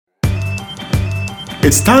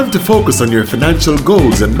It's time to focus on your financial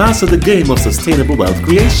goals and master the game of sustainable wealth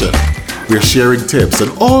creation. We're sharing tips on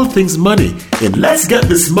all things money in Let's Get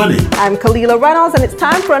This Money. I'm Kalila Reynolds, and it's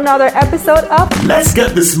time for another episode of Let's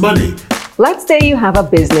Get This Money. Let's say you have a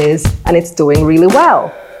business and it's doing really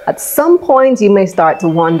well. At some point, you may start to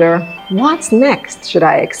wonder, what's next? Should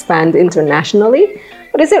I expand internationally?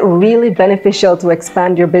 But is it really beneficial to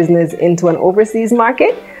expand your business into an overseas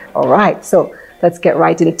market? All right, so let's get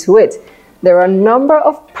right into it. There are a number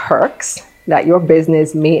of perks that your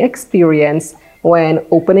business may experience when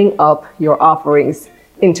opening up your offerings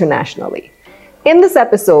internationally. In this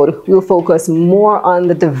episode, we'll focus more on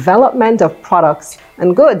the development of products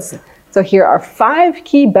and goods. So here are 5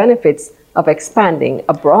 key benefits of expanding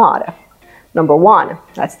abroad. Number 1,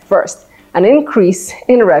 that's first, an increase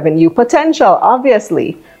in revenue potential.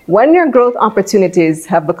 Obviously, when your growth opportunities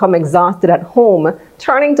have become exhausted at home,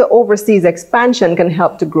 turning to overseas expansion can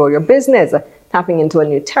help to grow your business. Tapping into a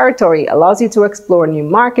new territory allows you to explore new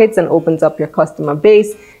markets and opens up your customer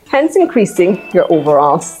base, hence increasing your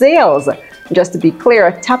overall sales. Just to be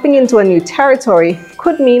clear, tapping into a new territory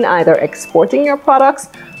could mean either exporting your products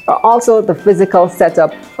or also the physical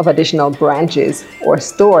setup of additional branches or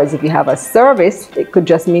stores. If you have a service, it could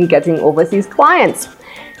just mean getting overseas clients.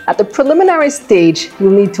 At the preliminary stage,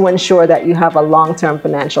 you'll need to ensure that you have a long-term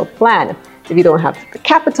financial plan. If you don't have the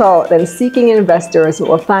capital, then seeking investors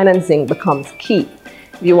or financing becomes key.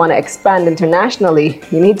 If you want to expand internationally,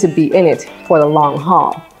 you need to be in it for the long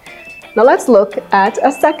haul. Now let's look at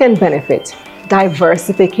a second benefit,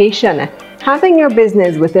 diversification. Having your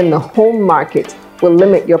business within the home market will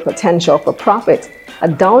limit your potential for profit. A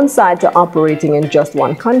downside to operating in just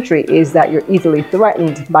one country is that you're easily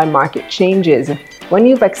threatened by market changes. When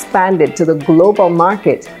you've expanded to the global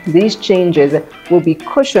market, these changes will be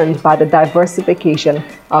cushioned by the diversification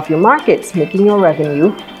of your markets, making your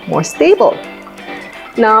revenue more stable.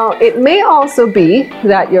 Now, it may also be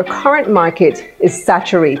that your current market is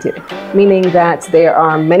saturated, meaning that there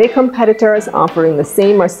are many competitors offering the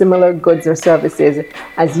same or similar goods or services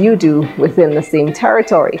as you do within the same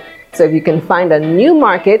territory. So if you can find a new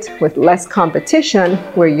market with less competition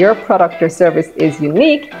where your product or service is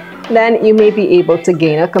unique, then you may be able to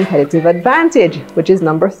gain a competitive advantage, which is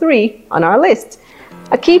number 3 on our list.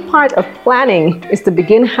 A key part of planning is to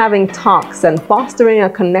begin having talks and fostering a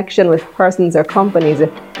connection with persons or companies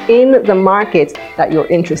in the market that you're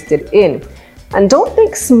interested in. And don't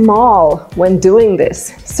think small when doing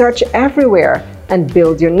this. Search everywhere and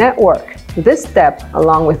build your network. This step,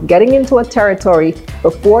 along with getting into a territory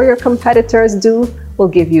before your competitors do, will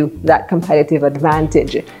give you that competitive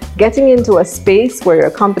advantage. Getting into a space where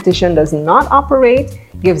your competition does not operate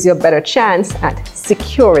gives you a better chance at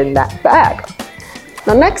securing that bag.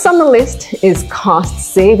 Now, next on the list is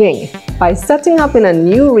cost saving. By setting up in a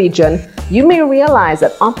new region, you may realize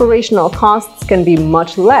that operational costs can be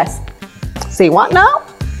much less. Say what now?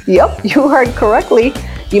 Yep, you heard correctly.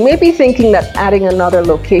 You may be thinking that adding another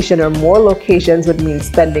location or more locations would mean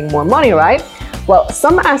spending more money, right? Well,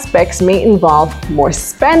 some aspects may involve more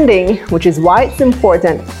spending, which is why it's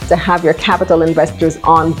important to have your capital investors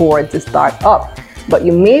on board to start up. But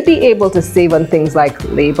you may be able to save on things like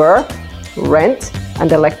labor, rent,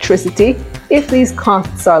 and electricity if these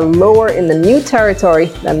costs are lower in the new territory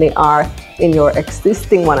than they are in your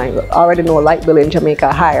existing one. I already know a light bill in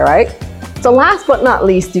Jamaica high, right? So last but not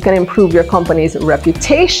least, you can improve your company's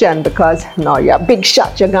reputation because now you're a big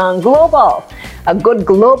shot, you're gone global. A good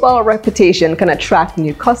global reputation can attract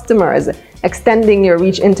new customers. Extending your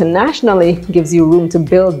reach internationally gives you room to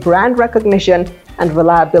build brand recognition and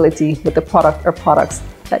reliability with the product or products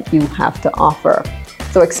that you have to offer.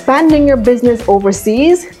 So expanding your business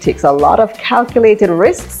overseas takes a lot of calculated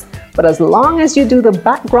risks, but as long as you do the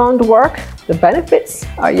background work, the benefits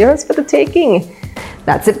are yours for the taking.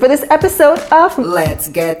 That's it for this episode of Let's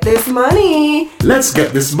Get This Money. Let's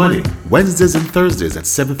Get This Money, Wednesdays and Thursdays at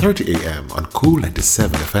 7:30 a.m. on Cool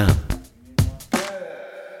 97 FM.